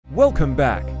Welcome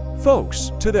back,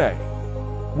 folks. Today,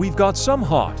 we've got some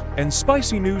hot and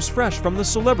spicy news fresh from the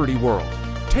celebrity world.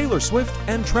 Taylor Swift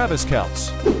and Travis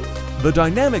Kelce, the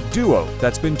dynamic duo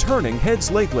that's been turning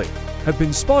heads lately, have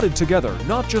been spotted together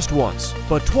not just once,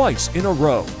 but twice in a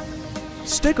row.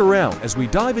 Stick around as we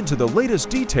dive into the latest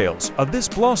details of this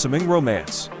blossoming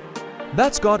romance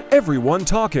that's got everyone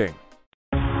talking.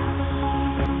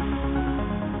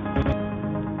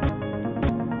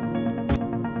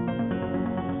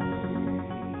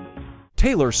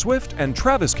 Taylor Swift and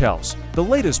Travis Kelce, the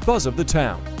latest buzz of the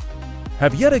town,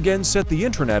 have yet again set the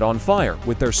internet on fire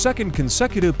with their second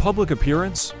consecutive public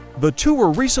appearance. The two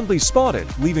were recently spotted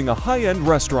leaving a high-end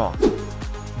restaurant,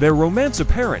 their romance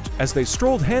apparent as they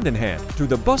strolled hand-in-hand through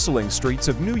the bustling streets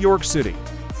of New York City.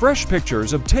 Fresh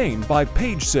pictures obtained by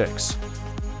Page 6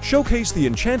 showcase the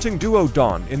enchanting duo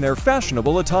donned in their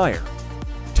fashionable attire.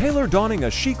 Taylor donning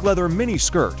a chic leather mini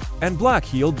skirt and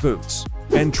black-heeled boots,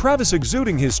 and Travis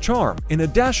exuding his charm in a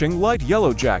dashing light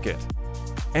yellow jacket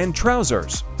and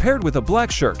trousers. Paired with a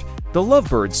black shirt, the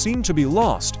lovebirds seem to be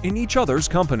lost in each other's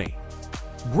company,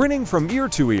 grinning from ear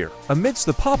to ear amidst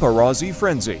the paparazzi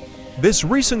frenzy. This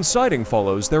recent sighting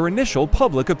follows their initial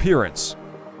public appearance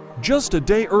just a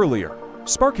day earlier,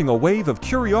 sparking a wave of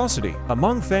curiosity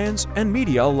among fans and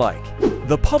media alike.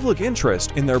 The public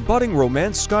interest in their budding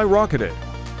romance skyrocketed,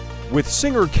 with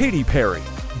singer Katy Perry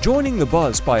joining the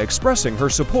buzz by expressing her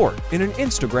support in an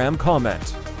Instagram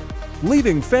comment,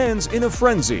 leaving fans in a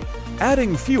frenzy,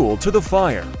 adding fuel to the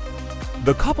fire.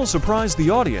 The couple surprised the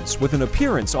audience with an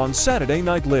appearance on Saturday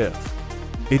Night Live,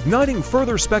 igniting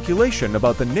further speculation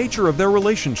about the nature of their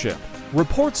relationship.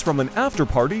 Reports from an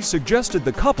after-party suggested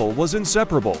the couple was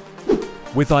inseparable,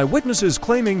 with eyewitnesses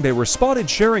claiming they were spotted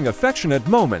sharing affectionate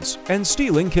moments and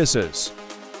stealing kisses,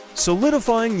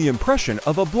 solidifying the impression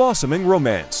of a blossoming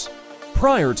romance.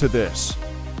 Prior to this,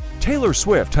 Taylor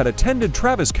Swift had attended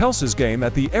Travis Kelce's game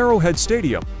at the Arrowhead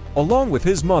Stadium, along with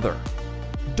his mother,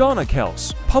 Donna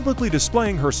Kelce, publicly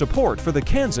displaying her support for the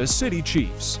Kansas City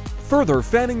Chiefs, further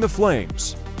fanning the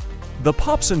flames. The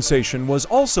pop sensation was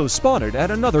also spotted at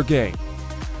another game,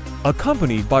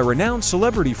 accompanied by renowned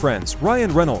celebrity friends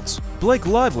Ryan Reynolds, Blake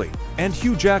Lively, and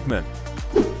Hugh Jackman,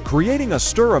 creating a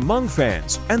stir among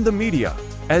fans and the media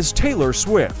as Taylor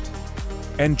Swift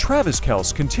and Travis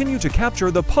Kelce continue to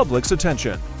capture the public's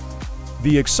attention.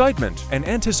 The excitement and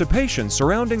anticipation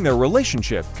surrounding their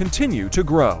relationship continue to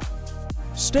grow.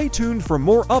 Stay tuned for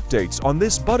more updates on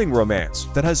this budding romance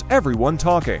that has everyone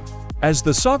talking, as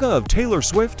the saga of Taylor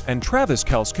Swift and Travis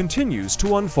Kelce continues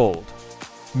to unfold.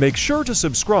 Make sure to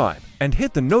subscribe and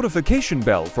hit the notification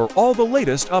bell for all the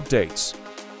latest updates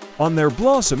on their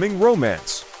blossoming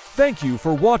romance. Thank you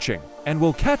for watching, and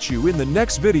we'll catch you in the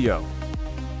next video.